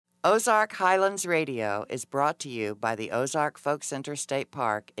Ozark Highlands Radio is brought to you by the Ozark Folk Center State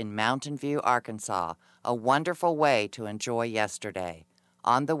Park in Mountain View, Arkansas, a wonderful way to enjoy yesterday.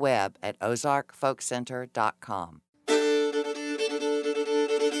 On the web at ozarkfolkcenter.com.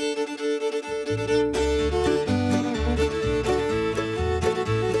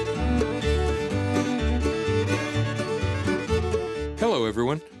 Hello,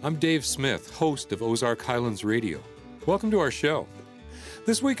 everyone. I'm Dave Smith, host of Ozark Highlands Radio. Welcome to our show.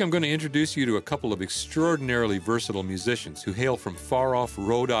 This week, I'm going to introduce you to a couple of extraordinarily versatile musicians who hail from far-off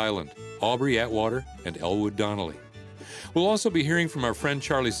Rhode Island, Aubrey Atwater and Elwood Donnelly. We'll also be hearing from our friend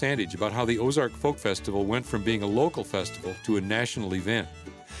Charlie Sandage about how the Ozark Folk Festival went from being a local festival to a national event,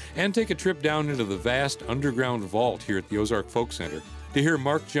 and take a trip down into the vast underground vault here at the Ozark Folk Center to hear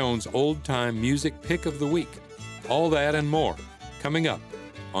Mark Jones' old-time music pick of the week. All that and more coming up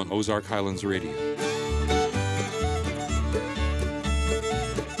on Ozark Highlands Radio.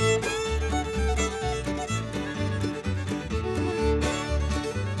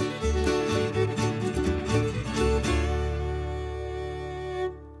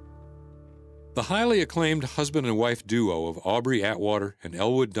 The highly acclaimed husband and wife duo of Aubrey Atwater and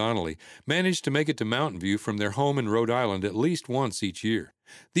Elwood Donnelly managed to make it to Mountain View from their home in Rhode Island at least once each year.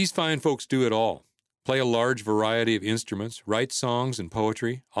 These fine folks do it all: play a large variety of instruments, write songs and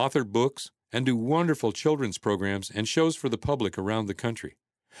poetry, author books, and do wonderful children's programs and shows for the public around the country.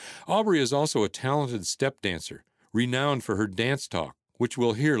 Aubrey is also a talented step dancer, renowned for her dance talk, which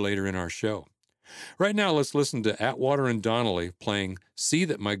we'll hear later in our show. Right now, let's listen to Atwater and Donnelly playing "See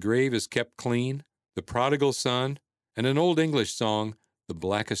That My Grave Is Kept Clean," "The Prodigal Son," and an Old English song, "The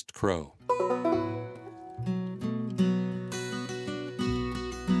Blackest Crow."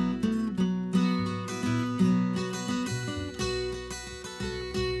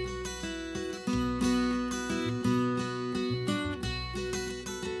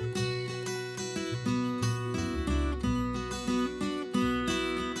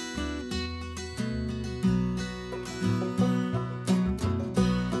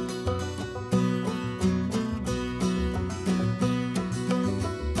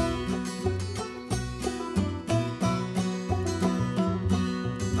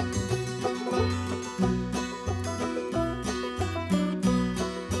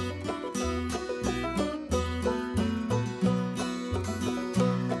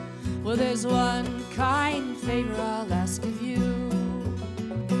 Well, there's one kind favor I'll ask of you.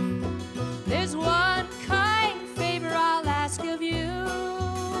 There's one kind favor I'll ask of you.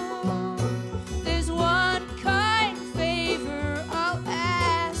 There's one kind favor I'll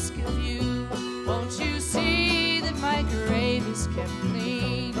ask of you. Won't you see that my grave is kept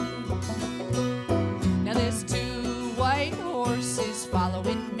clean? Now there's two white horses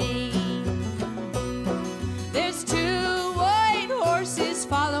following me. There's two white horses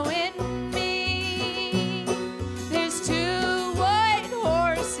following me. There's two white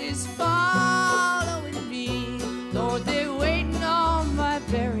horses following me. Lord, they're waiting on my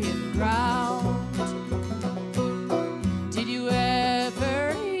burying ground. Did you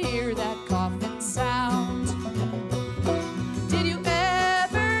ever hear that coffin sound? Did you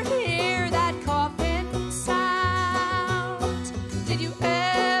ever hear that coffin sound? Did you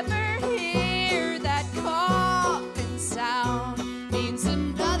ever hear that coffin sound? Means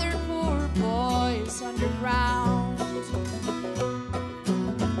another poor boy is underground.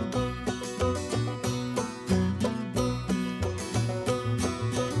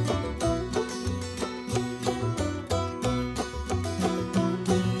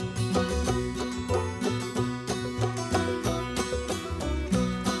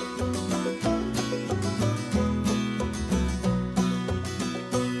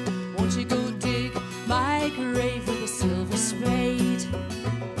 Won't you go dig my grave with a silver spade?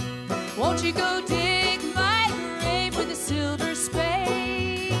 Won't you go dig my grave with a silver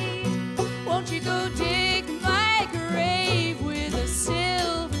spade? Won't you go dig my grave with a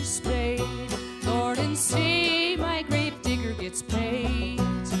silver spade? Lord, and see my grave digger gets paid.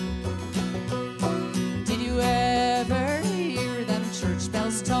 Did you ever hear them church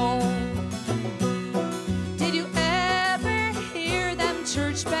bells toll? Did you ever hear them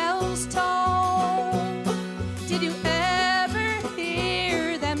church bells toll? Did you ever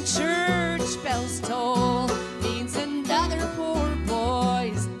hear them church bells toll? Means another poor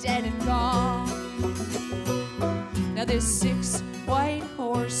boy is dead and gone. Now there's 6 white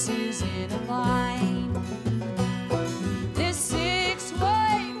horses in a line. There's 6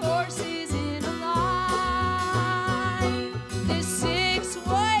 white horses in a line. There's 6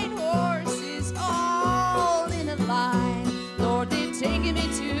 white horses all in a line. Lord, they're taking me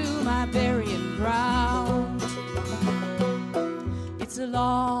to my burying ground. It's a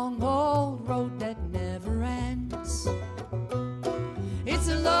long long old road that never ends. It's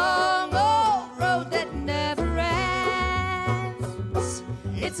a long old road that never ends.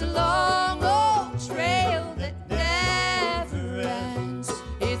 It's a long old trail that never ends.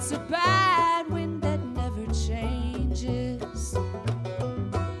 It's a bad wind that never changes.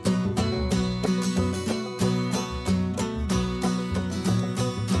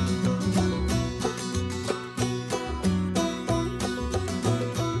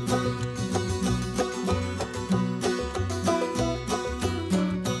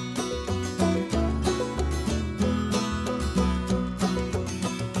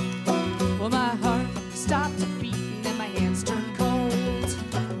 Well, my heart stopped beating and my hands turned cold.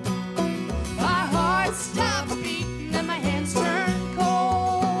 My heart stopped beating and my hands turned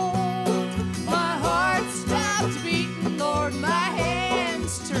cold. My heart stopped beating, Lord, my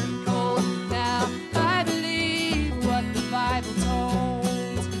hands turned cold. Now I believe what the Bible told.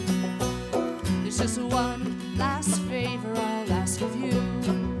 There's just one last favor I'll ask of you.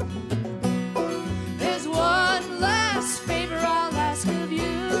 There's one last favor I'll ask of you.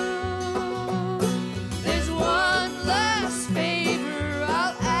 There's one last favor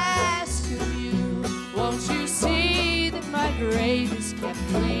I'll ask of you. Won't you see that my grave is kept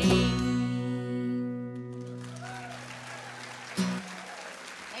clean?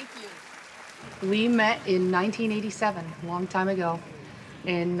 Thank you. We met in 1987, a long time ago,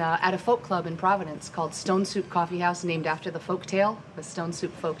 at a folk club in Providence called Stone Soup Coffee House, named after the folk tale, the Stone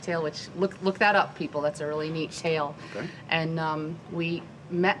Soup folk tale, which, look that up, people. That's a really neat tale. Okay. And we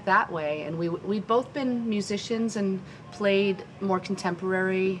met that way, and we'd both been musicians and played more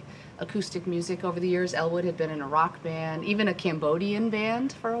contemporary acoustic music over the years. Elwood had been in a rock band, even a Cambodian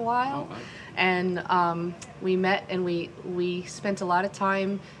band for a while. Oh, wow. And we met, and we spent a lot of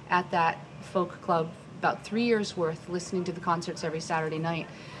time at that folk club, about 3 years worth, listening to the concerts every Saturday night.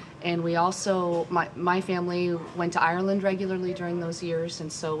 And we also, my family went to Ireland regularly during those years,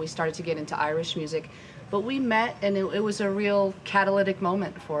 and so we started to get into Irish music. But we met, and it was a real catalytic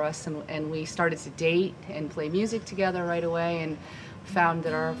moment for us, and we started to date and play music together right away, and found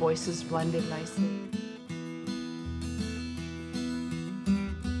that our voices blended nicely.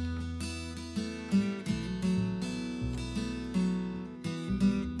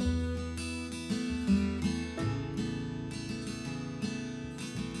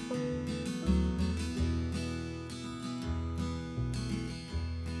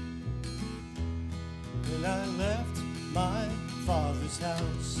 When I left my father's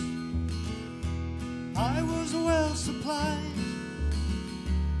house, I was well supplied.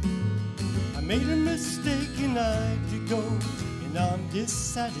 I made a mistake and I did go, and I'm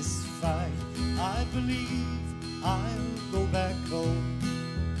dissatisfied. I believe I'll go back home.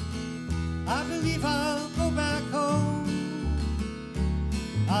 I believe I'll go back home.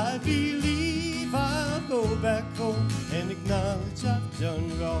 I believe I'll go back home and acknowledge I've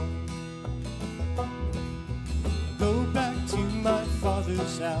done wrong. Go back to my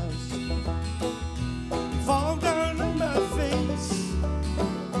father's house, fall down on my face.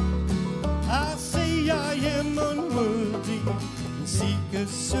 I'll say I am unworthy and seek a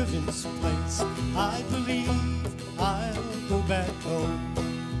servant's place. I believe I'll go back home.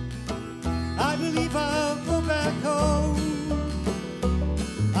 I believe I'll go back home.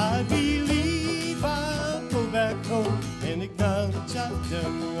 I believe I'll go back home and acknowledge I've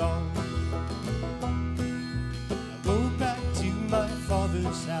done wrong. Go back to my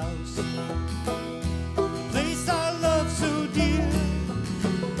father's house, place I love so dear.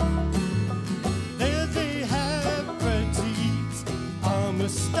 There they have bread to eat. I'm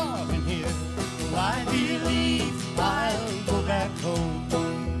starving here. I believe I'll go back home.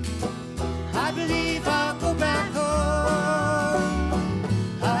 I believe I'll go back home.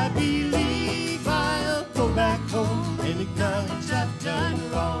 I believe I'll go back home and acknowledge I've done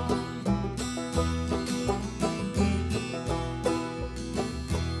wrong.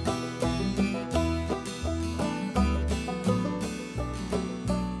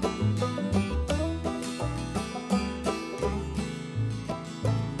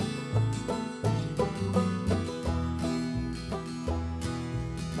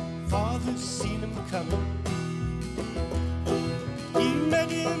 Father's seen him coming. He met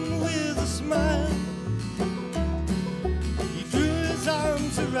him with a smile. He threw his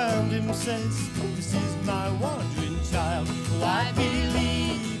arms around him, says, "This is my wandering child." Well, I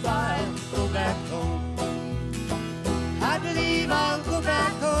believe I'll go back home. I believe I'll go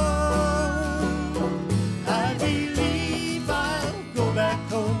back home. I believe I'll go back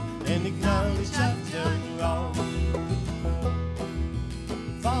home and acknowledge I've done wrong.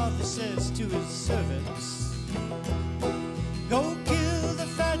 Father says to his servants, "Go kill the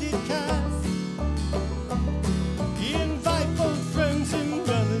fat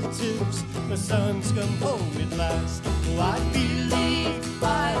sun's come home at last. Oh, I believe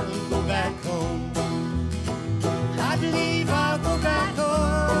I'll go back home. I believe I'll go back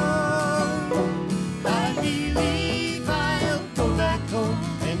home. I believe I'll go back home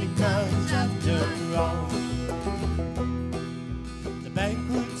and acknowledge I've done wrong. The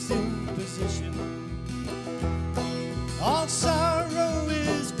banquet's in position. All sorrow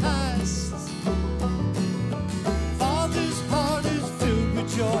is past. Father's heart is filled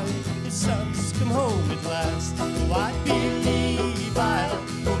with joy. His son's come home at last. Oh, I believe I'll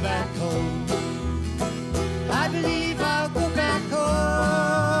go back home. I believe I'll go back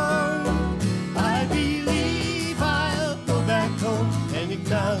home. I believe I'll go back home and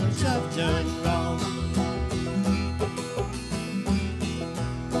acknowledge I've done wrong.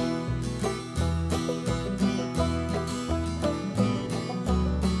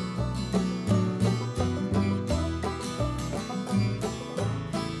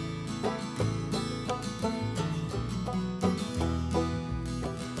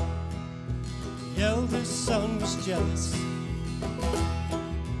 The eldest son was jealous.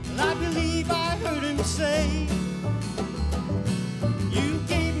 Well, I believe I heard him say, you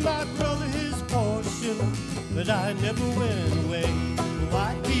gave my brother his portion, but I never went away. Oh,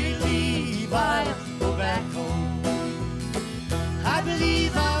 I believe I'll go back home. I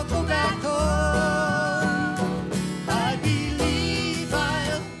believe I'll go back home. I believe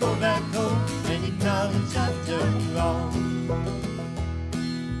I'll go back home and acknowledge I've done wrong.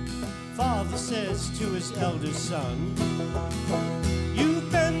 Father says to his eldest son, you've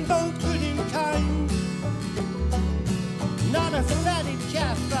been both good and kind. Not a fatted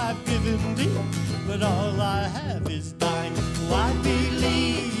calf I've given thee, but all I have is thine. Oh, I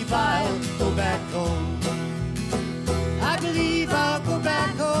believe I'll go back home. I believe I'll go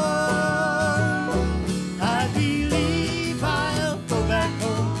back home. I believe I'll go back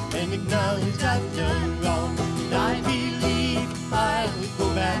home and acknowledge I've done wrong. And I believe I'll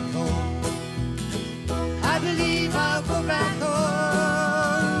go back home. I believe I'll go back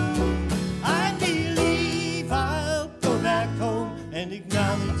home. I believe I'll go back home and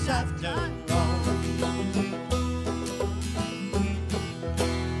acknowledge I've done wrong.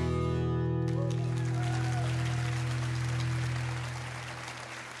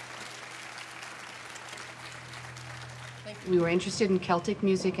 We were interested in Celtic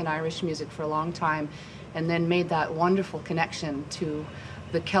music and Irish music for a long time, and then made that wonderful connection to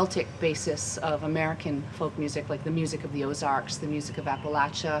the Celtic basis of American folk music, like the music of the Ozarks, the music of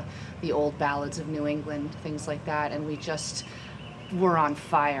Appalachia, the old ballads of New England, things like that, and we just were on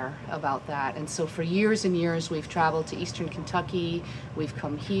fire about that. And so for years and years we've traveled to Eastern Kentucky, we've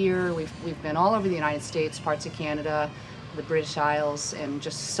come here, we've been all over the United States, parts of Canada, the British Isles, and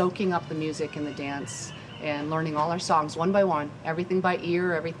just soaking up the music and the dance and learning all our songs one by one, everything by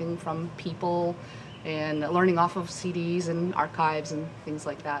ear, everything from people, and learning off of CDs and archives and things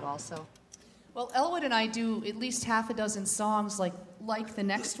like that also. Well, Elwood and I do at least half a dozen songs like the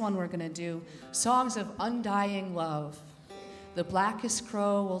next one we're going to do, songs of undying love. The blackest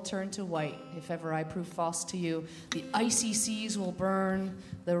crow will turn to white if ever I prove false to you. The icy seas will burn.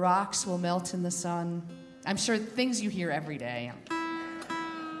 The rocks will melt in the sun. I'm sure things you hear every day.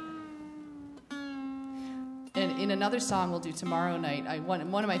 And in another song we'll do tomorrow night, one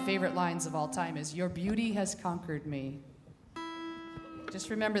of my favorite lines of all time is, your beauty has conquered me. Just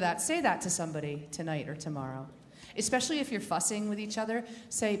remember that. Say that to somebody tonight or tomorrow. Especially if you're fussing with each other,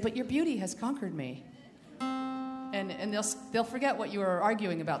 say, but your beauty has conquered me. And they'll forget what you were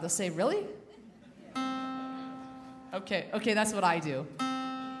arguing about. They'll say, really? Okay, that's what I do.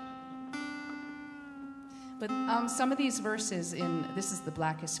 But some of these verses this is The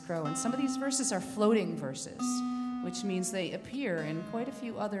Blackest Crow, and some of these verses are floating verses, which means they appear in quite a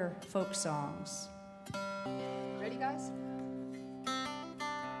few other folk songs. Ready, guys?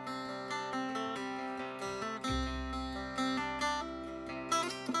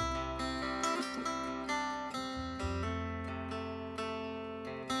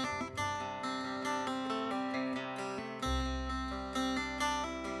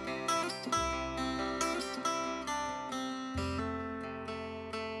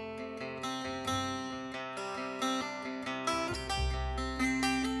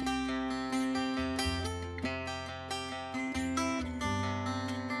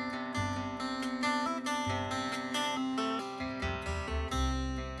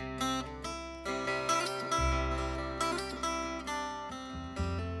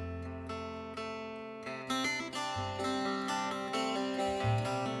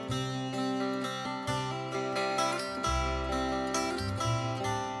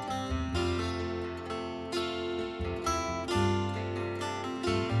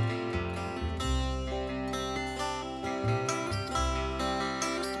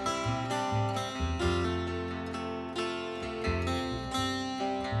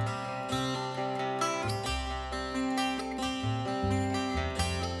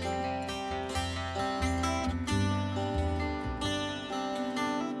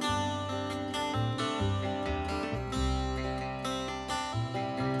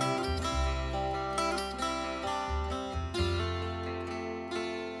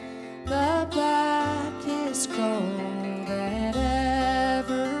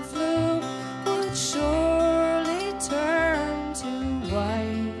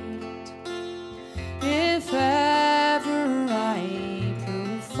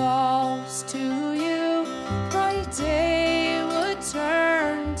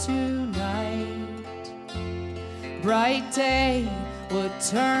 day would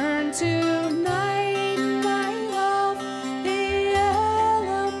turn to night, my love, the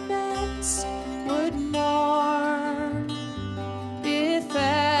elements would mourn. If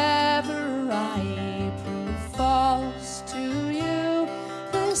ever I prove false to you,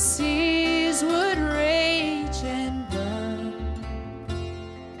 the seas would rage and burn.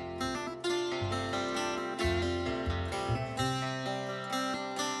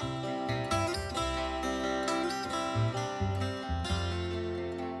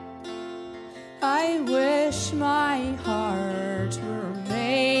 I wish my heart were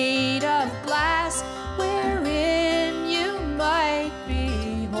made of glass, wherein you might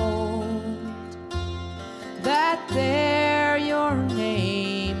behold that there your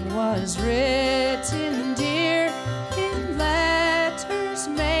name was written, dear, in letters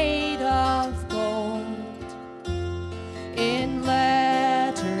made of gold. In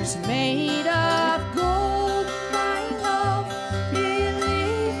letters made of gold, my love,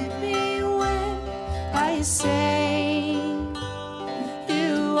 believe me when I say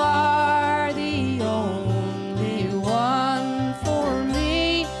you are the only one for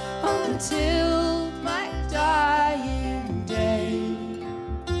me until my dying day.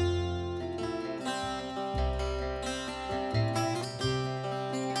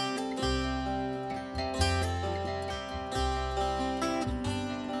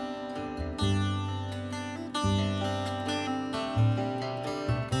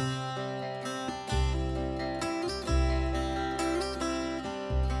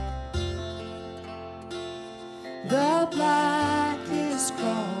 The blackest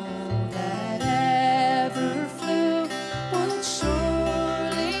crow that ever flew would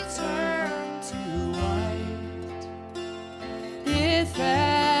surely turn to white. If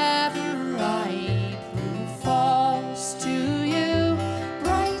ever I prove false to you,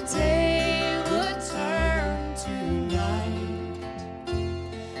 bright day would turn to night.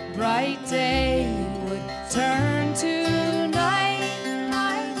 Bright day would turn to night,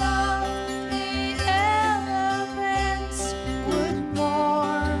 my love, the elements would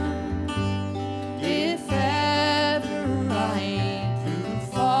mourn. If ever I prove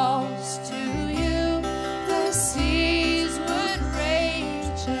false to you, the seas would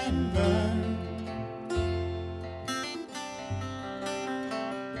rage and burn.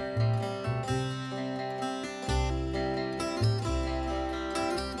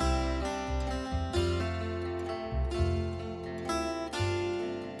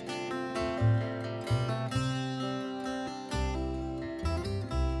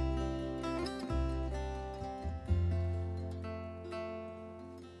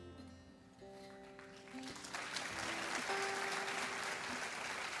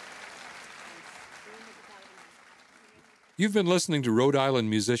 You've been listening to Rhode Island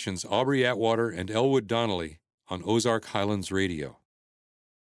musicians Aubrey Atwater and Elwood Donnelly on Ozark Highlands Radio.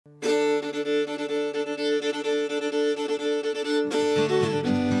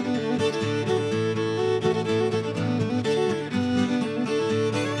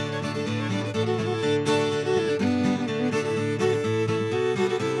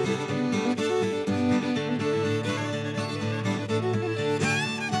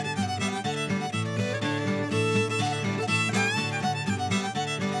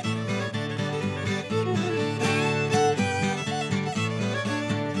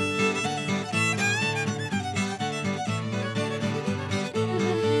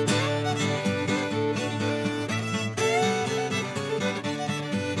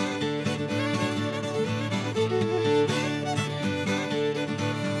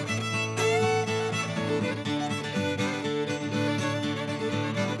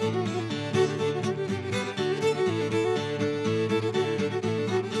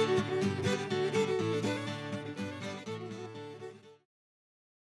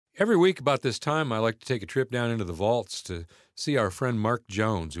 Every week about this time, I like to take a trip down into the vaults to see our friend Mark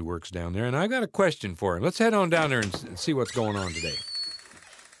Jones, who works down there, and I've got a question for him. Let's head on down there and see what's going on today.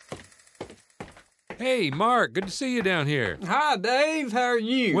 Hey, Mark, good to see you down here. Hi, Dave. How are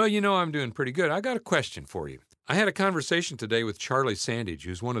you? Well, you know I'm doing pretty good. I got a question for you. I had a conversation today with Charlie Sandage,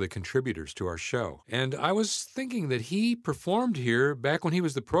 who's one of the contributors to our show, and I was thinking that he performed here back when he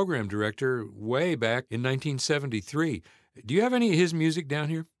was the program director way back in 1973. Do you have any of his music down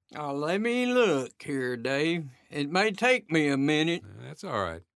here? Let me look here, Dave. It may take me a minute. That's all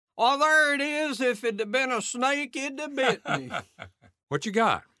right. Oh, there it is. If it had been a snake, it'd have bit me. What you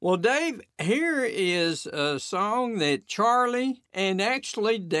got? Well, Dave, here is a song that Charlie and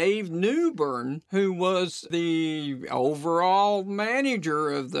actually Dave Newbern, who was the overall manager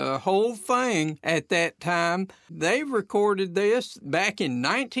of the whole thing at that time, they recorded this back in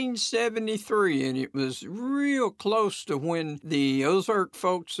 1973, and it was real close to when the Ozark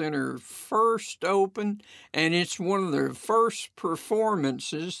Folk Center first opened, and it's one of the first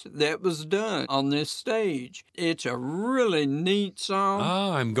performances that was done on this stage. It's a really neat song.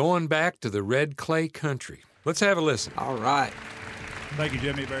 I'm going back to the red clay country. Let's have a listen. All right. Thank you,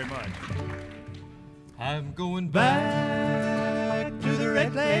 Jimmy, very much. I'm going back to the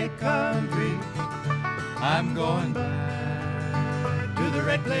red clay country. I'm going back to the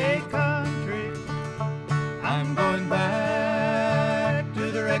red clay country. I'm going back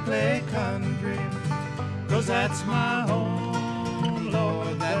to the red clay country. 'Cause that's my home,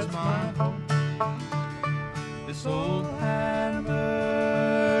 Lord, that's my home. This old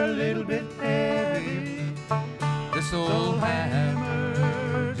hammer, a little bit heavy. This old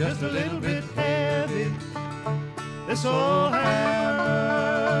hammer, just a little bit heavy. This old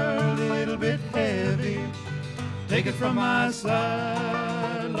hammer, a little bit heavy. Take it from my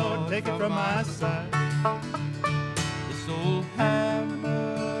side, Lord, take it from my side. This old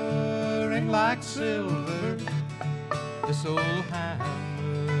hammer ring like silver. This old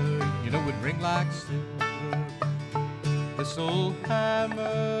hammer, you know, would ring like silver. This old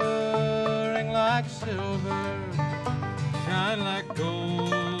hammer ring like silver, shine like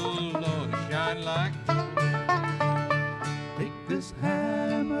gold, Lord, shine like gold. Take this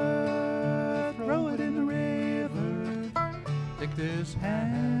hammer, throw it in the river. Take this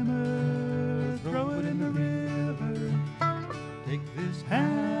hammer, throw it in the river. Take this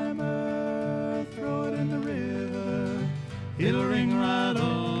hammer, throw it in the river. It'll ring right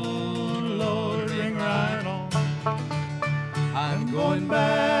on, Lord, ring right on. I'm going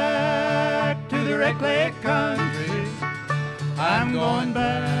back to the red clay country. I'm going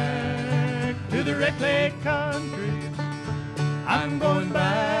back to the red clay country. I'm going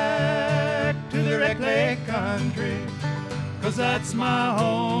back to the red clay country. 'Cause that's my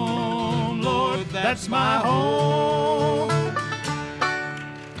home, Lord, that's my home.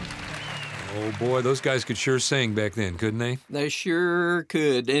 Oh, boy, those guys could sure sing back then, couldn't they? They sure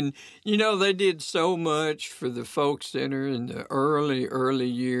could. And, you know, they did so much for the Folk Center in the early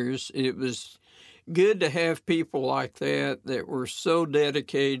years. It was good to have people like that were so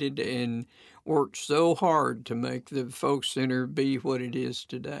dedicated and worked so hard to make the Folk Center be what it is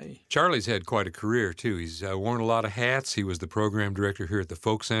today. Charlie's had quite a career, too. He's worn a lot of hats. He was the program director here at the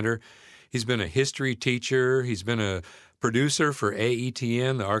Folk Center. He's been a history teacher. He's been a producer for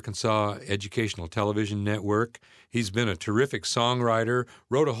AETN, the Arkansas Educational Television Network. He's been a terrific songwriter,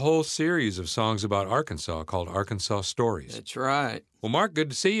 wrote a whole series of songs about Arkansas called Arkansas Stories. That's right. Well, Mark,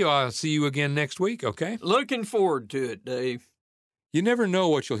 good to see you. I'll see you again next week, okay? Looking forward to it, Dave. You never know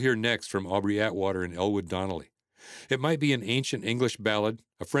what you'll hear next from Aubrey Atwater and Elwood Donnelly. It might be an ancient English ballad,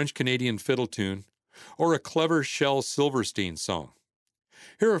 a French-Canadian fiddle tune, or a clever Shel Silverstein song.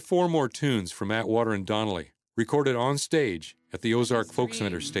 Here are 4 more tunes from Atwater and Donnelly, recorded on stage at the Ozark Folk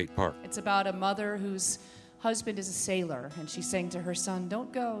Center State Park. It's about a mother whose husband is a sailor, and she's saying to her son,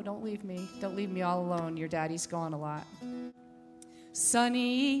 "Don't go, don't leave me all alone. Your daddy's gone a lot."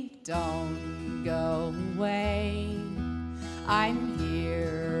 "Sonny, don't go away. I'm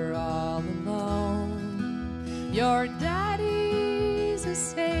here all alone. Your daddy's a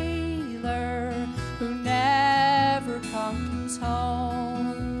sailor who never comes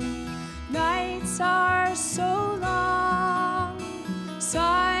home. Nights are so long,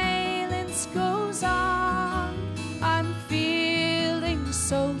 silence goes on. I'm feeling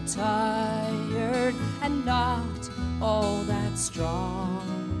so tired and not all that strong.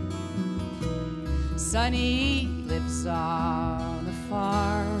 Sonny lives on a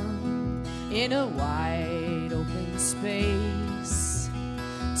farm in a wide open space.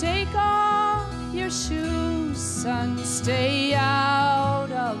 Take off your shoes, son, stay out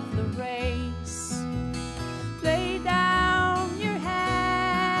of the race. Lay down your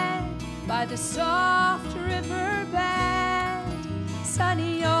head by the soft river bed.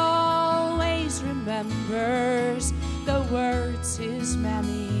 Sonny always remembers the words his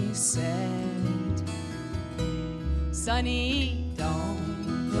mammy said. Sonny,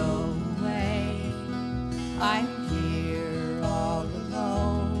 don't go away. I'm here all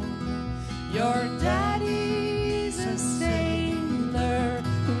alone. Your daddy's a sailor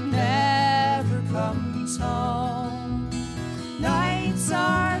who never comes home. Nights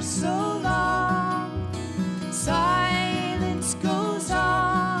are so long, silence goes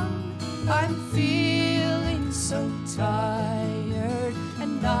on. I'm feeling so tired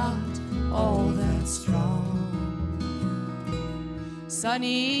and not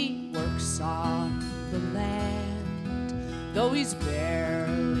Sonny works on the land, though he's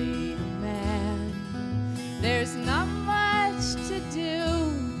barely a man. There's not much to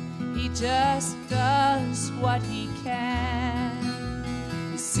do, he just does what he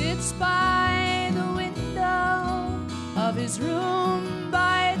can. He sits by the window of his room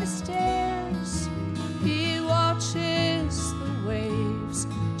by the stairs. He watches the waves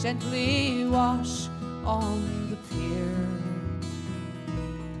gently wash on the pier.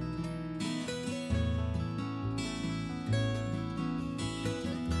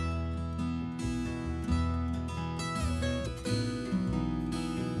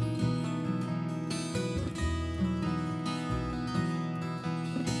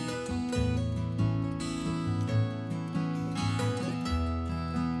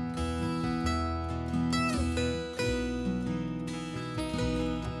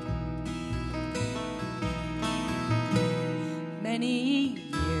 Many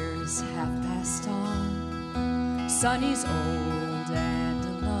years have passed on. Sonny's old and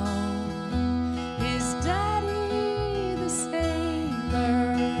alone. His daddy, the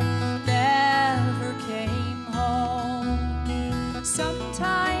sailor, never came home.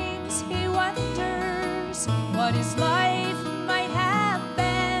 Sometimes he wonders what his life might have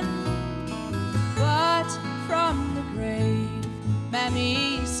been. But from the grave,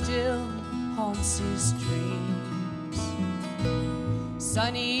 Mammy still haunts his dreams.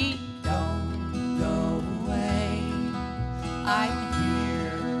 Sonny, don't go away. I'm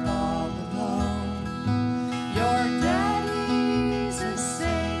here all alone. Your daddy's a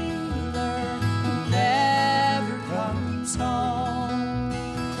sailor who never comes home.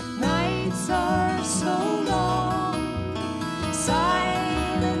 Nights are so long,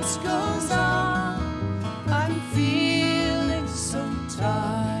 silence goes on. I'm feeling so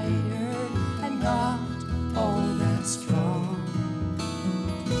tired and not all that strong.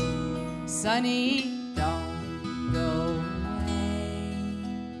 Sonny, don't go away.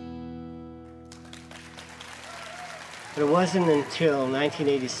 But it wasn't until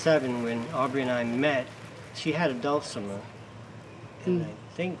 1987 when Aubrey and I met, she had a dulcimer. And I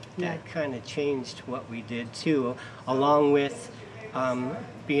think that kind of changed what we did too, along with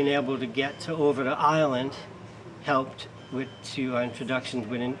being able to get over to Ireland, helped to our introductions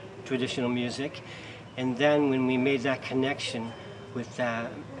within traditional music. And then when we made that connection with that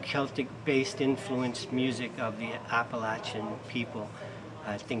Celtic-based influenced music of the Appalachian people,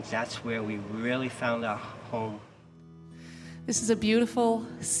 I think that's where we really found our home. This is a beautiful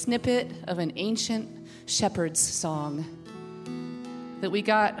snippet of an ancient shepherd's song that we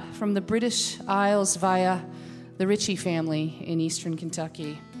got from the British Isles via the Ritchie family in eastern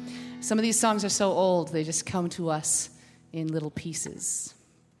Kentucky. Some of these songs are so old, they just come to us in little pieces.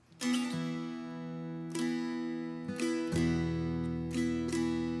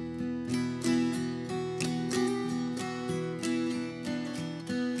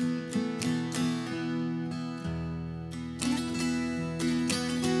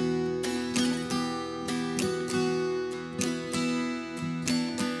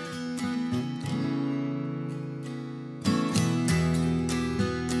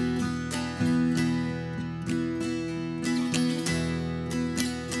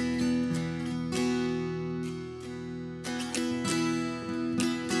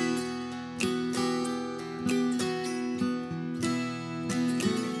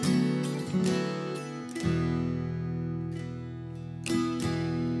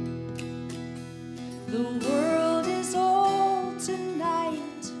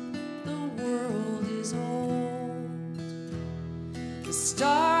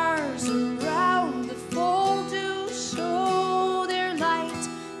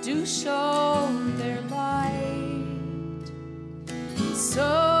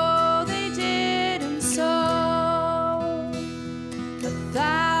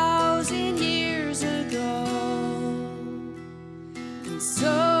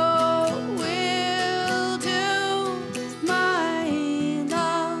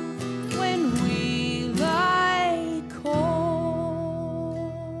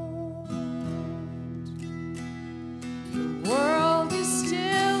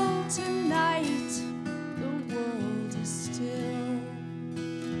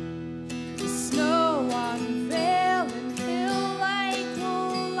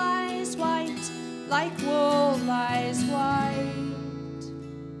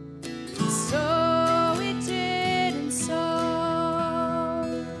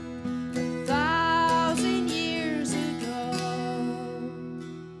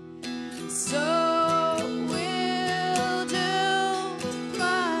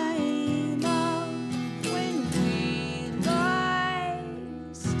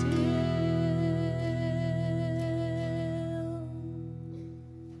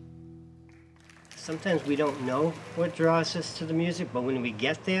 Sometimes we don't know what draws us to the music, but when we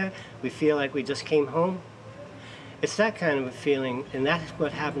get there, we feel like we just came home. It's that kind of a feeling, and that's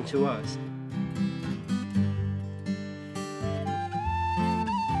what happened to us.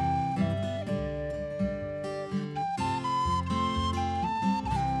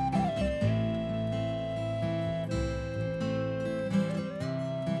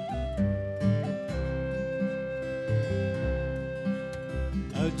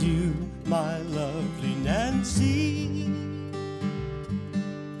 Adieu, my lovely Nancy.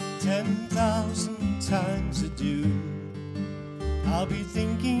 10,000 times adieu. I'll be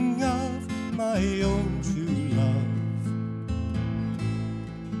thinking of my own true love.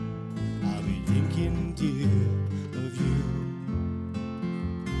 I'll be thinking, dear, of you.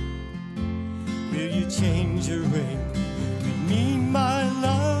 Will you change your ring with me, my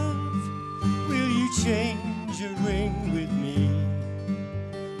love? Will you change your ring with me?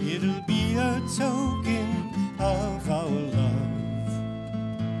 It'll be a token of our love.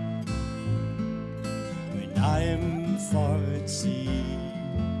 When I am far at sea,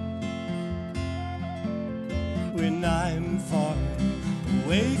 when I'm far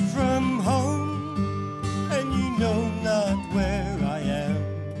away from home, and you know not where I am,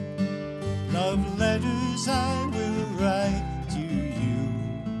 love letters I will write to you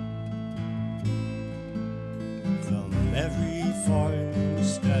from every foreign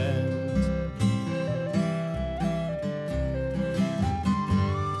strand.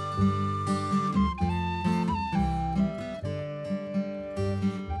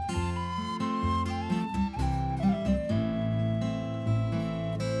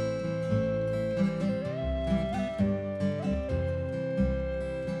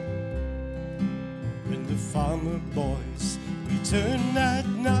 When the farmer boys return at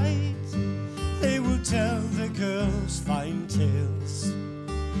night, they will tell the girls fine tales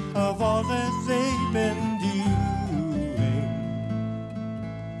of all that they've been doing.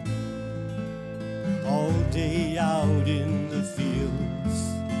 All day out in the fields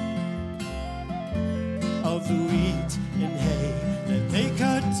of the wheat and hay that they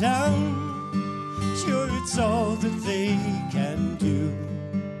cut down. Sure, it's all that they can do,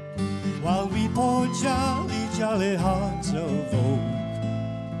 while we poor jolly, jolly hearts of oak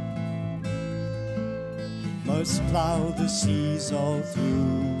must plow the seas all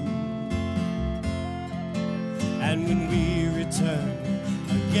through. And when we return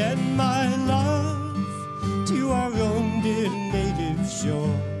again, my love, to our own dear native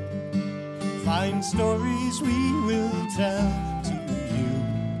shore, fine stories we will tell to you,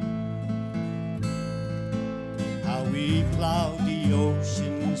 how we plowed the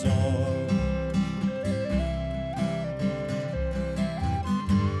oceans o'er.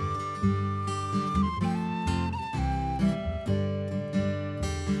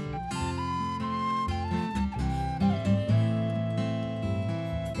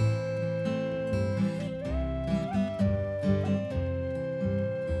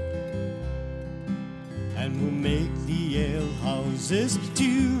 And we'll make the alehouses to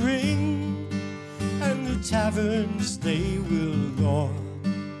ring, and the taverns they will roar.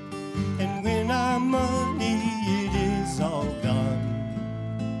 And when our money it is all gone,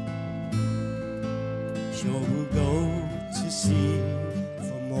 sure we'll go to sea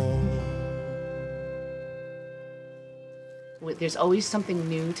for more. There's always something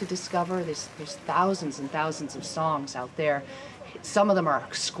new to discover. There's thousands and thousands of songs out there. Some of them are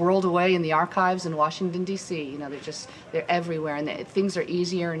squirreled away in the archives in Washington, D.C. You know, they're everywhere, and things are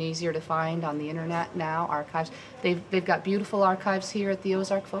easier and easier to find on the internet now. Archives. They've got beautiful archives here at the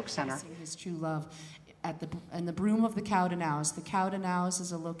Ozark Folk Center. His true love in the Broom of the Cowdenaws. The Cowdenaws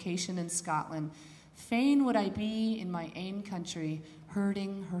is a location in Scotland. Fain would I be in my ain country,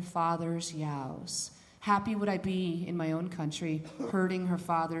 herding her father's yows. Happy would I be in my own country, herding her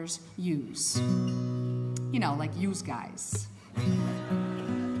father's ewes. You know, like ewes guys.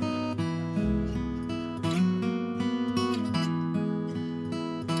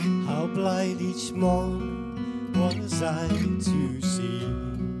 How blithe each morn was I to see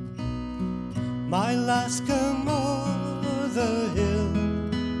my lass come o'er the hill.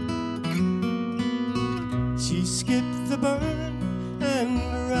 She skipped the burn and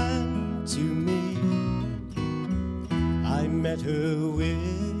ran to me. I met her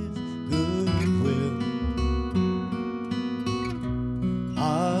with goodwill.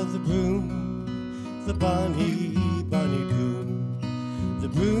 Ah, the broom, the bonny, bonny broom, the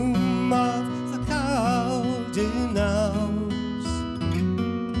broom of the Cowdenaws.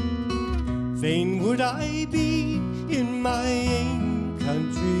 Fain would I be in my ain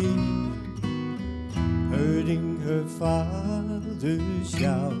country, herding her father's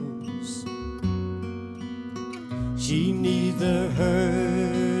yows. She neither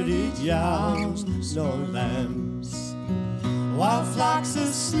herded ewes nor lambs, while flocks of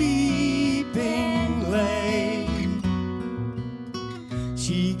sleeping lay.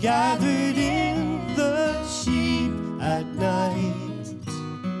 She gathered in the sheep at night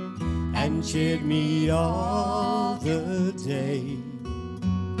and cheered me all the day.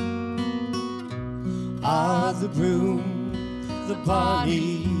 Ah, the broom, the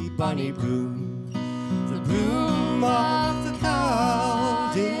bonny, bonny broom, the broom of the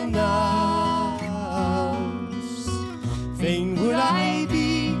Cowden house. Fain would I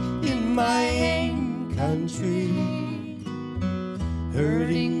be in my ain country,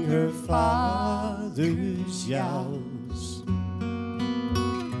 herding her father's ewes.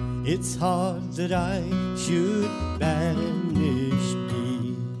 It's hard that I should banish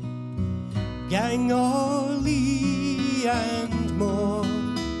me, gang Orly and more,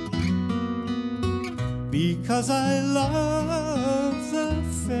 because I love the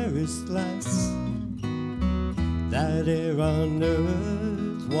fairest lass that e'er on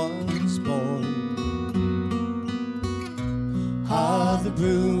earth was born. Ah, the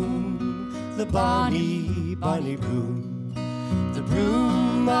broom, the bonny, bonny broom, the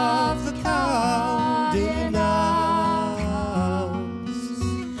broom of the Cowden house.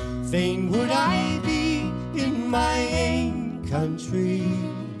 Fain would I be in my ain country,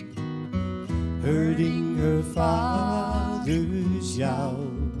 herding her father's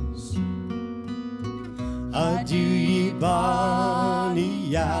ewes. Adieu, ye bonny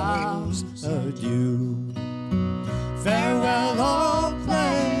ewes, adieu. Farewell, all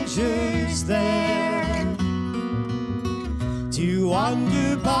pleasures there. To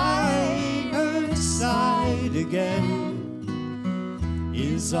wander by her side again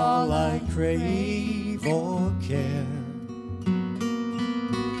is all I crave or care.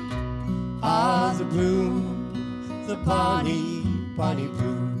 Ah, the broom, the bonny, bonny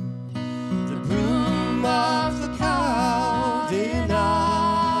broom, the broom of the Cowden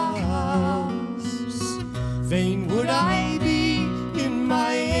house. Fain would I be in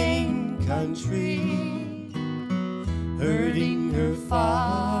my ain country, herding her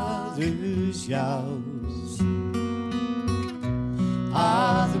father's ewes.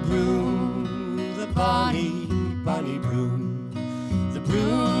 Ah, the broom, the bonny, bonny broom, the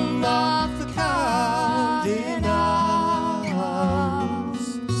broom of the Cowden house.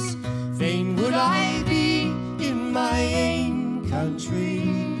 Fain would I be in my ain country,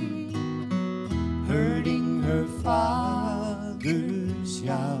 herding her father's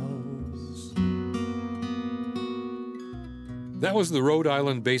ewes. That was the Rhode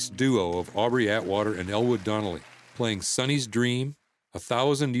Island-based duo of Aubrey Atwater and Elwood Donnelly, playing Sonny's Dream,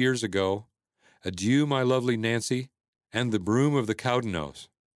 1,000 Years Ago, Adieu, My Lovely Nancy, and The Broom of the Cowdenos.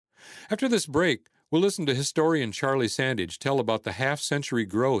 After this break, we'll listen to historian Charlie Sandage tell about the half-century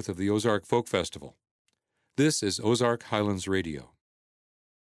growth of the Ozark Folk Festival. This is Ozark Highlands Radio.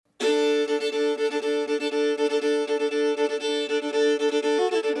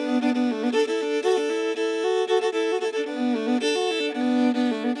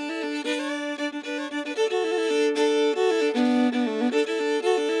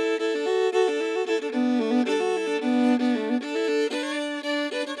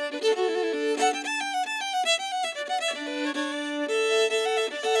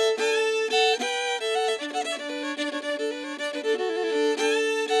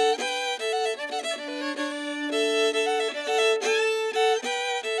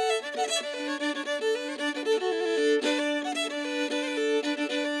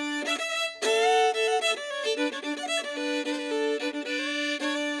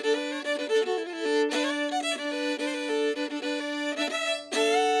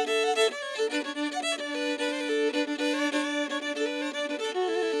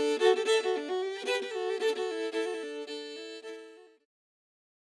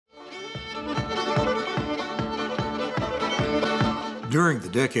 During the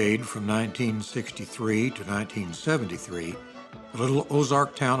decade from 1963 to 1973, the little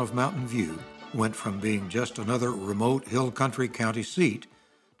Ozark town of Mountain View went from being just another remote hill country county seat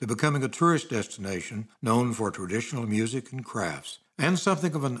to becoming a tourist destination known for traditional music and crafts, and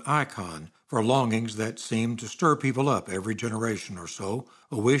something of an icon for longings that seemed to stir people up every generation or so,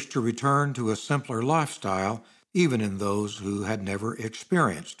 a wish to return to a simpler lifestyle, even in those who had never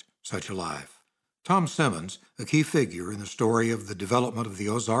experienced such a life. Tom Simmons, a key figure in the story of the development of the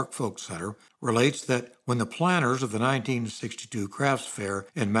Ozark Folk Center, relates that when the planners of the 1962 Crafts Fair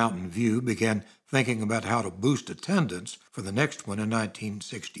in Mountain View began thinking about how to boost attendance for the next one in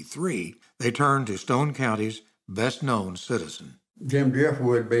 1963, they turned to Stone County's best-known citizen. Jim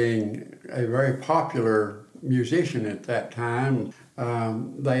Driftwood, being a very popular musician at that time.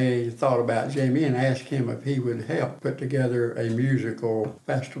 They thought about Jimmy and asked him if he would help put together a musical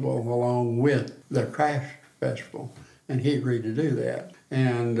festival along with the craft festival, and he agreed to do that.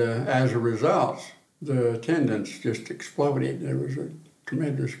 And as a result, the attendance just exploded. There was a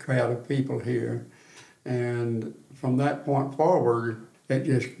tremendous crowd of people here, and from that point forward, it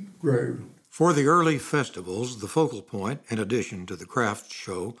just grew. For the early festivals, the focal point, in addition to the craft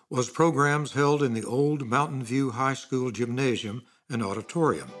show, was programs held in the old Mountain View High School gymnasium and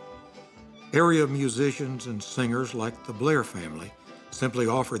auditorium. Area musicians and singers like the Blair family simply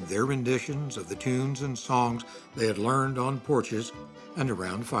offered their renditions of the tunes and songs they had learned on porches and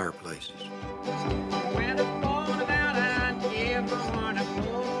around fireplaces.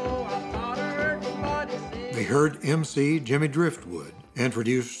 We heard MC Jimmy Driftwood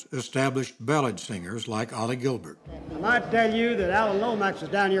introduce established ballad singers like Ollie Gilbert. I might tell you that Alan Lomax was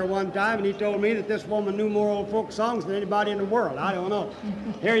down here one time, and he told me that this woman knew more old folk songs than anybody in the world. I don't know.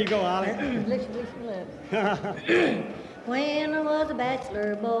 Here you go, Ollie. When I was a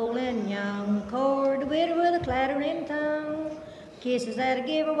bachelor, bowling young, cored the widow with a clattering tongue. Kisses that I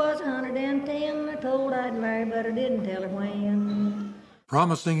gave her was 110. I told I'd marry, but I didn't tell her when.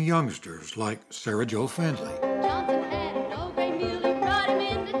 Promising youngsters like Sarah Jo Findley. Johnson had an old gray mule who brought him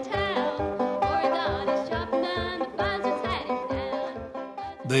into town. For his honest chopping and the buzzards had him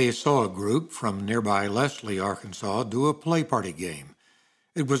down. They saw a group from nearby Leslie, Arkansas, do a play party game.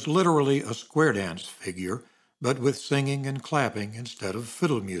 It was literally a square dance figure, but with singing and clapping instead of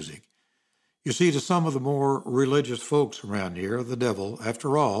fiddle music. You see, to some of the more religious folks around here, the devil,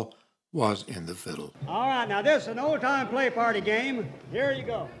 after all, was in the fiddle. All right, now this is an old-time play party game. Here you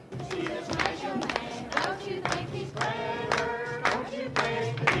go. Don't you think he's clever? Don't you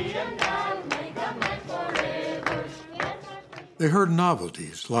think he'll make a man forever? They heard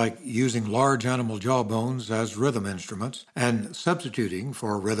novelties like using large animal jawbones as rhythm instruments and substituting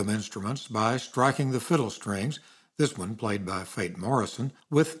for rhythm instruments by striking the fiddle strings, this one played by Fate Morrison,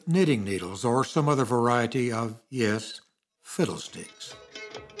 with knitting needles or some other variety of, yes, fiddlesticks.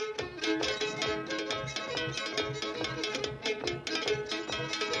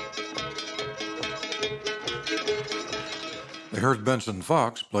 They heard Benson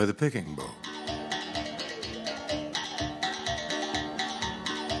Fox play the picking bow.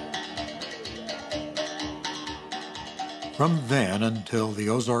 From then until the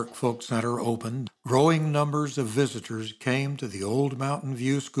Ozark Folk Center opened, growing numbers of visitors came to the old Mountain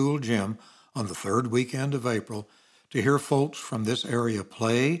View School gym on the third weekend of April to hear folks from this area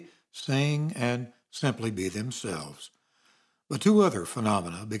play, sing, and simply be themselves. But two other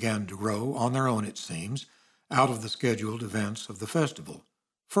phenomena began to grow on their own, it seems, out of the scheduled events of the festival.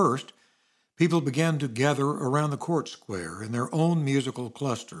 First, people began to gather around the court square in their own musical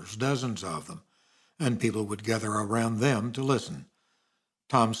clusters, dozens of them, and people would gather around them to listen.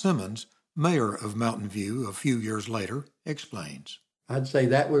 Tom Simmons, mayor of Mountain View a few years later, explains. I'd say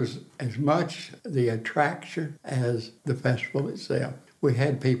that was as much the attraction as the festival itself. We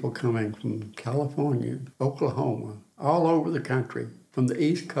had people coming from California, Oklahoma, all over the country, from the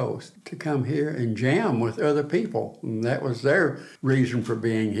East Coast, to come here and jam with other people. And that was their reason for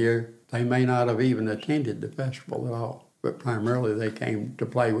being here. They may not have even attended the festival at all, but primarily they came to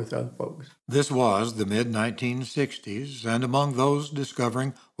play with other folks. This was the mid-1960s, and among those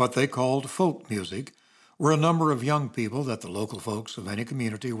discovering what they called folk music were a number of young people that the local folks of any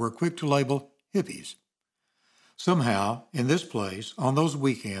community were quick to label hippies. Somehow, in this place, on those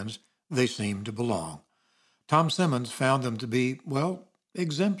weekends, they seemed to belong. Tom Simmons found them to be, well,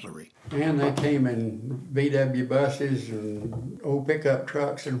 exemplary. And they came in VW buses and old pickup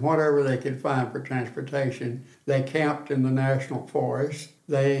trucks and whatever they could find for transportation. They camped in the National Forest.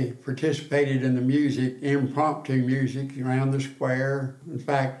 They participated in the music, impromptu music around the square. In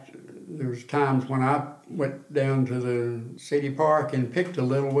fact, there was times when I went down to the city park and picked a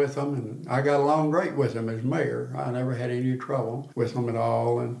little with them, and I got along great with them as mayor. I never had any trouble with them at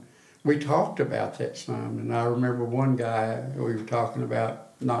all, and we talked about that some. And I remember one guy, we were talking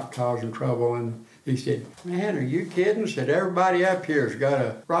about not causing trouble, and he said, "Man, are you kidding?" Said, "Everybody up here's got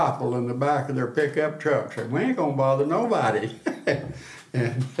a rifle in the back of their pickup truck." Said, "We ain't gonna bother nobody."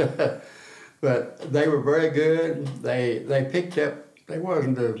 And, but they were very good. They picked up, there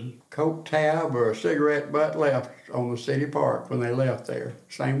wasn't a Coke tab or a cigarette butt left on the city park when they left there.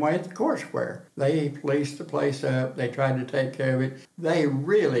 Same way at the court square. They policed the place up. They tried to take care of it. They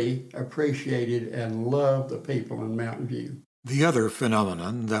really appreciated and loved the people in Mountain View. The other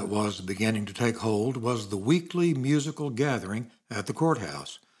phenomenon that was beginning to take hold was the weekly musical gathering at the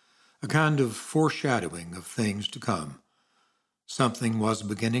courthouse, a kind of foreshadowing of things to come. Something was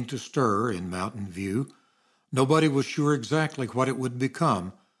beginning to stir in Mountain View. Nobody was sure exactly what it would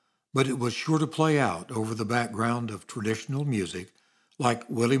become, but it was sure to play out over the background of traditional music like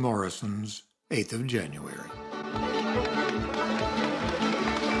Willie Morrison's 8th of January.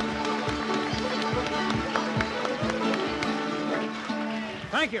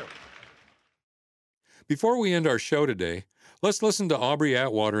 Thank you. Before we end our show today, let's listen to Aubrey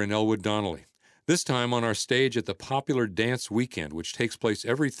Atwater and Elwood Donnelly, this time on our stage at the popular Dance Weekend, which takes place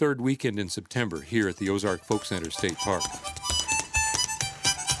every third weekend in September here at the Ozark Folk Center State Park.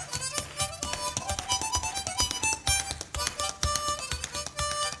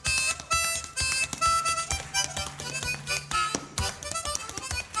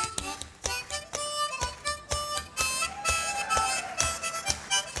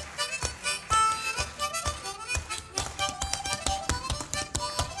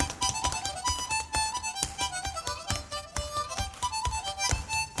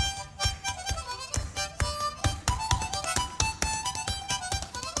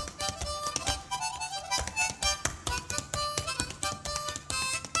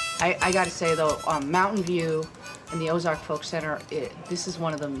 I got to say though, Mountain View and the Ozark Folk Center, this is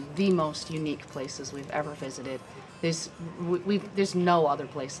one of the most unique places we've ever visited. There's no other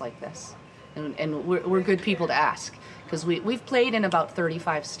place like this, and we're good people to ask, because we've played in about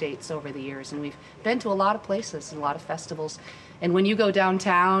 35 states over the years, and we've been to a lot of places and a lot of festivals. And when you go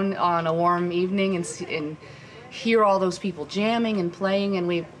downtown on a warm evening and hear all those people jamming and playing, and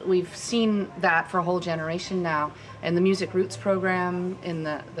we've seen that for a whole generation now. And the Music Roots program in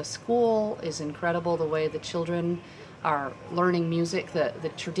the school is incredible, the way the children are learning music, the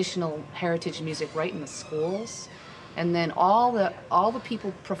traditional heritage music right in the schools. And then all the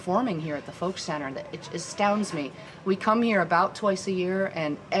people performing here at the Folk Center, it astounds me. We come here about twice a year,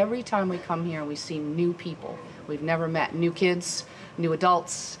 and every time we come here we see new people we've never met, new kids, new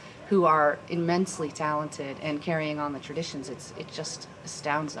adults, who are immensely talented and carrying on the traditions. It just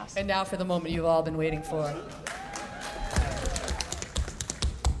astounds us. And now for the moment you've all been waiting for.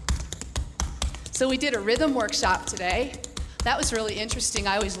 So we did a rhythm workshop today. That was really interesting.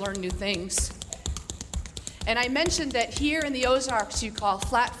 I always learn new things. And I mentioned that here in the Ozarks you call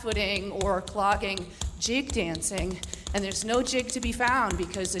flat-footing or clogging jig dancing, and there's no jig to be found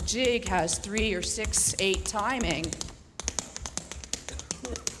because a jig has 3 or 6, 8 timing.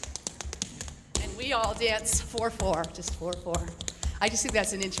 We all dance 4/4, just 4/4. I just think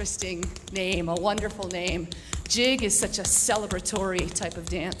that's an interesting name, a wonderful name. Jig is such a celebratory type of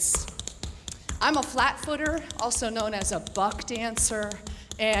dance. I'm a flat footer, also known as a buck dancer,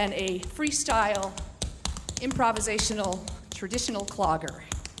 and a freestyle, improvisational, traditional clogger.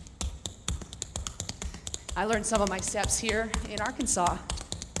 I learned some of my steps here in Arkansas.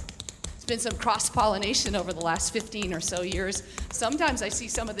 There's been some cross-pollination over the last 15 or so years. Sometimes I see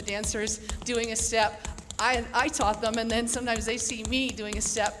some of the dancers doing a step I taught them, and then sometimes they see me doing a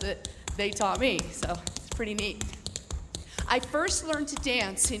step that they taught me, so it's pretty neat. I first learned to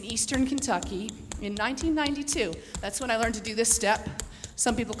dance in Eastern Kentucky in 1992. That's when I learned to do this step.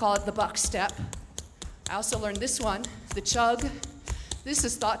 Some people call it the buck step. I also learned this one, the chug. This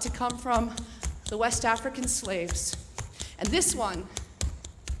is thought to come from the West African slaves. And this one,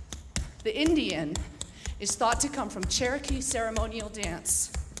 the Indian, is thought to come from Cherokee ceremonial dance.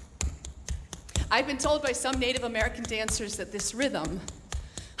 I've been told by some Native American dancers that this rhythm,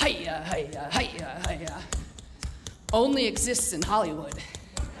 hi-ya, hi-ya, hi-ya, hi-ya, only exists in Hollywood.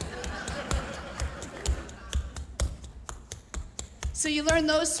 So you learn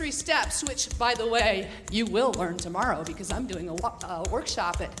those 3 steps, which, by the way, you will learn tomorrow because I'm doing a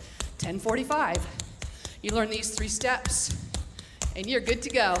workshop at 10:45. You learn these 3 steps, and you're good to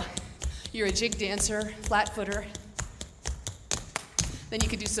go. You're a jig dancer, flat footer. Then you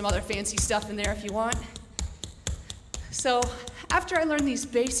could do some other fancy stuff in there if you want. So after I learned these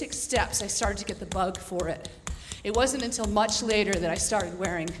basic steps, I started to get the bug for it. It wasn't until much later that I started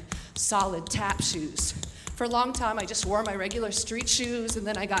wearing solid tap shoes. For a long time, I just wore my regular street shoes, and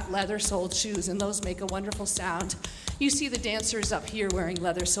then I got leather-soled shoes, and those make a wonderful sound. You see the dancers up here wearing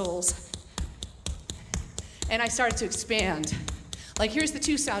leather soles. And I started to expand. Like, here's the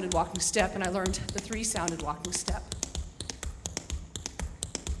 2-sounded walking step, and I learned the 3-sounded walking step.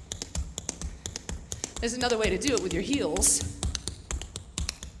 There's another way to do it with your heels.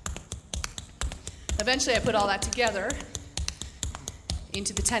 Eventually, I put all that together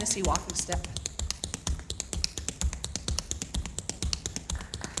into the Tennessee walking step.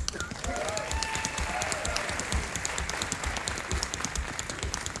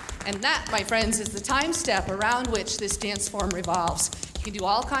 And that, my friends, is the time step around which this dance form revolves. You can do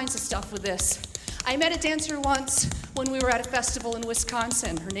all kinds of stuff with this. I met a dancer once when we were at a festival in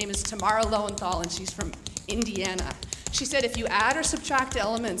Wisconsin. Her name is Tamara Lowenthal, and she's from Indiana. She said if you add or subtract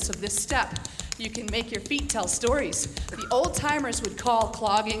elements of this step, you can make your feet tell stories. The old timers would call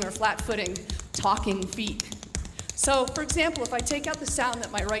clogging or flat footing talking feet. So, for example, if I take out the sound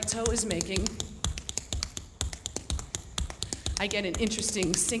that my right toe is making, I get an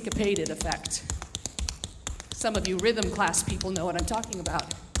interesting syncopated effect. Some of you rhythm class people know what I'm talking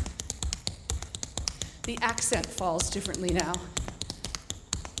about. The accent falls differently now.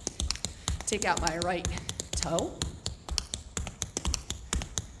 Take out my right toe.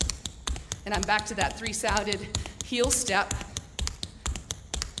 And I'm back to that three-sounded heel step.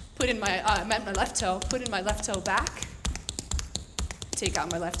 Put in my left toe, put in my left toe back. Take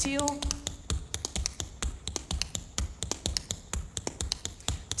out my left heel.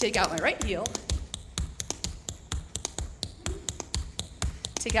 Take out my right heel.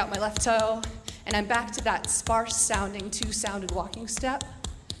 Take out my left toe. And I'm back to that sparse-sounding, two-sounded walking step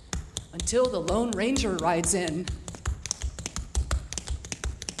until the Lone Ranger rides in.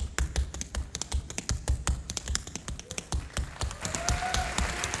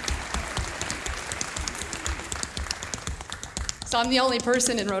 So I'm the only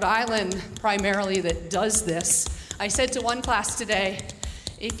person in Rhode Island, primarily, that does this. I said to one class today,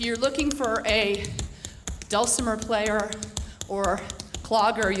 if you're looking for a dulcimer player or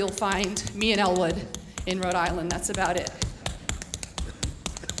clogger, you'll find me in Elwood in Rhode Island. That's about it.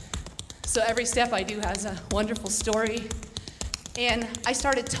 So every step I do has a wonderful story. And I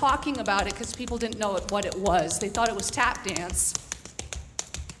started talking about it because people didn't know what it was. They thought it was tap dance.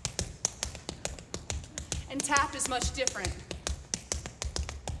 And tap is much different.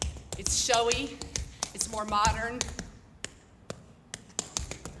 It's showy, it's more modern.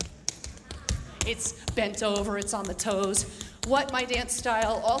 It's bent over, it's on the toes. What my dance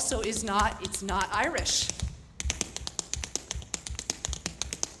style also is not, it's not Irish.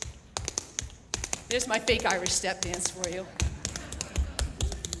 There's my fake Irish step dance for you.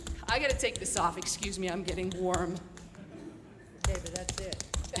 I gotta take this off, excuse me, I'm getting warm. Okay, but that's it.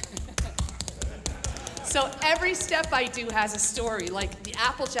 So every step I do has a story, like the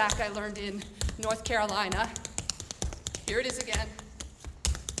Applejack I learned in North Carolina. Here it is again.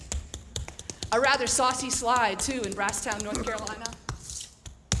 A rather saucy slide, too, in Brasstown, North Carolina.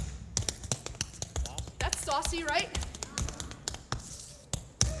 That's saucy, right?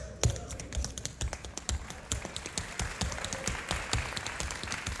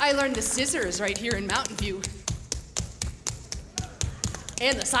 I learned the scissors right here in Mountain View.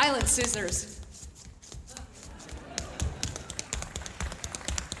 And the silent scissors.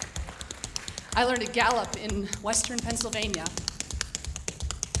 I learned a gallop in Western Pennsylvania.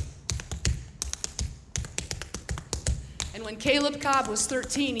 And when Caleb Cobb was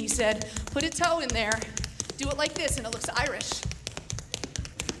 13, he said, put a toe in there, do it like this, and it looks Irish.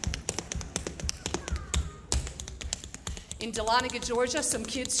 In Dahlonega, Georgia, some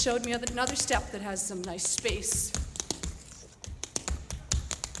kids showed me another step that has some nice space.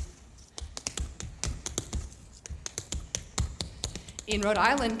 In Rhode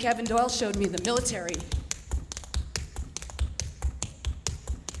Island, Kevin Doyle showed me the military.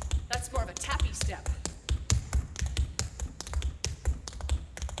 That's more of a tappy step.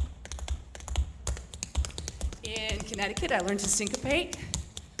 In Connecticut, I learned to syncopate.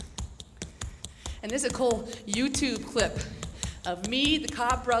 And there's a cool YouTube clip of me, the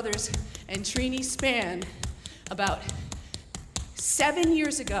Cobb brothers, and Trini Spann about 7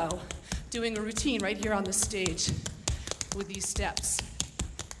 years ago doing a routine right here on the stage with these steps.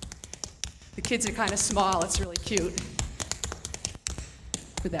 The kids are kind of small, it's really cute.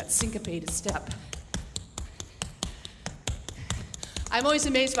 With that syncopated step. I'm always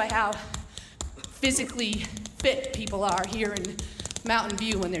amazed by how physically fit people are here in Mountain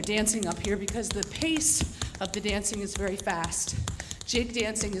View when they're dancing up here because the pace of the dancing is very fast. Jig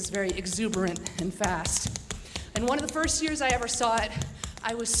dancing is very exuberant and fast. And one of the first years I ever saw it,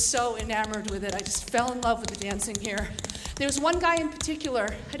 I was so enamored with it. I just fell in love with the dancing here. There was one guy in particular,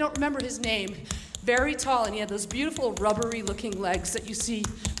 I don't remember his name, very tall, and he had those beautiful rubbery looking legs that you see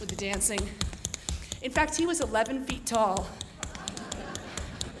with the dancing. In fact, he was 11 feet tall,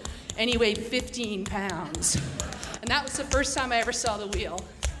 and he weighed 15 pounds. And that was the first time I ever saw the wheel.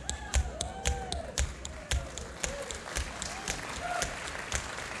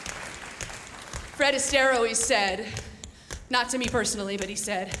 Fred Astaire always said, not to me personally, but he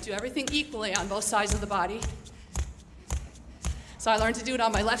said, do everything equally on both sides of the body. So I learned to do it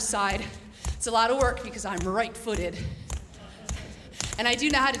on my left side. It's a lot of work because I'm right-footed. And I do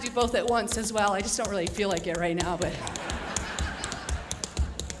know how to do both at once as well. I just don't really feel like it right now, but.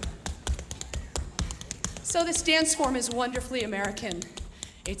 So this dance form is wonderfully American.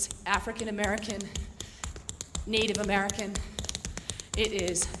 It's African American. Native American. It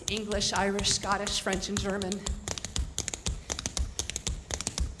is English, Irish, Scottish, French, and German.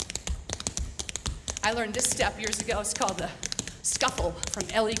 I learned this step years ago. It's called the Scuffle from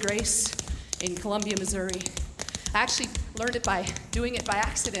Ellie Grace in Columbia, Missouri. I actually learned it by doing it by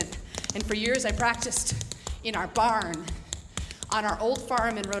accident, and for years I practiced in our barn on our old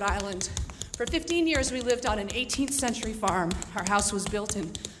farm in Rhode Island. For 15 years we lived on an 18th century farm. Our house was built in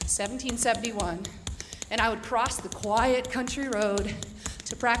 1771, and I would cross the quiet country road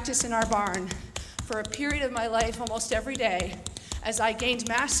to practice in our barn for a period of my life almost every day as I gained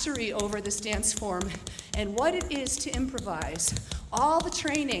mastery over this dance form and what it is to improvise, all the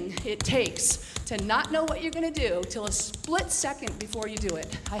training it takes to not know what you're going to do till a split second before you do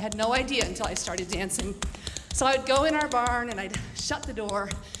it. I had no idea until I started dancing. So I would go in our barn and I'd shut the door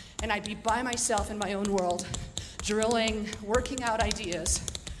and I'd be by myself in my own world, drilling, working out ideas.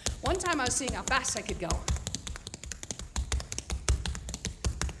 One time I was seeing how fast I could go.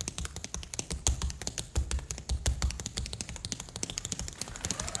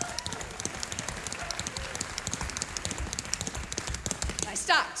 I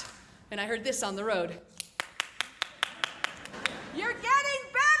stopped and I heard this on the road. You're getting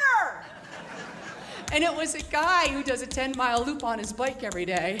better! And it was a guy who does a 10-mile loop on his bike every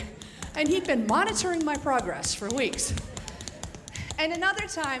day, and he'd been monitoring my progress for weeks. And another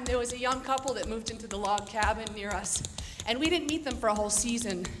time, there was a young couple that moved into the log cabin near us, and we didn't meet them for a whole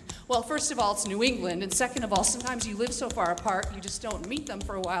season. Well, first of all, it's New England, and second of all, sometimes you live so far apart, you just don't meet them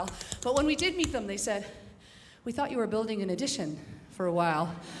for a while. But when we did meet them, they said, "We thought you were building an addition for a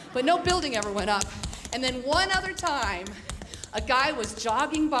while." But no building ever went up. And then one other time, a guy was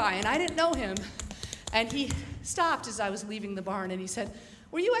jogging by, and I didn't know him, and he stopped as I was leaving the barn, and he said,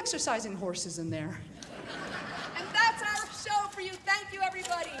 "Were you exercising horses in there?" And that's our show for you. Thank you,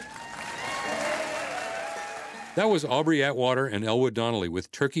 everybody. That was Aubrey Atwater and Elwood Donnelly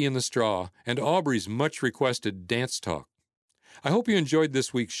with Turkey in the Straw and Aubrey's much-requested Dance Talk. I hope you enjoyed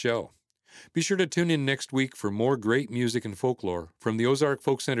this week's show. Be sure to tune in next week for more great music and folklore from the Ozark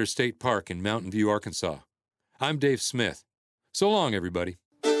Folk Center State Park in Mountain View, Arkansas. I'm Dave Smith. So long, everybody.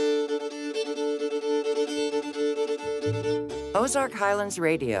 Ozark Highlands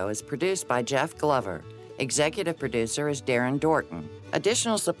Radio is produced by Jeff Glover. Executive producer is Darren Dorton.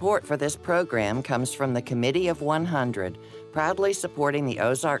 Additional support for this program comes from the Committee of 100, proudly supporting the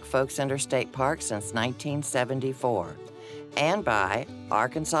Ozark Folk Center State Park since 1974, and by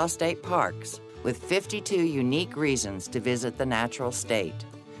Arkansas State Parks, with 52 unique reasons to visit the natural state.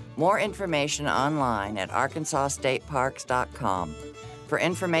 More information online at arkansasstateparks.com. For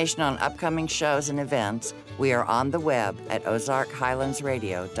information on upcoming shows and events, we are on the web at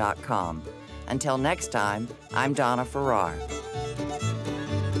ozarkhighlandsradio.com. Until next time, I'm Donna Farrar.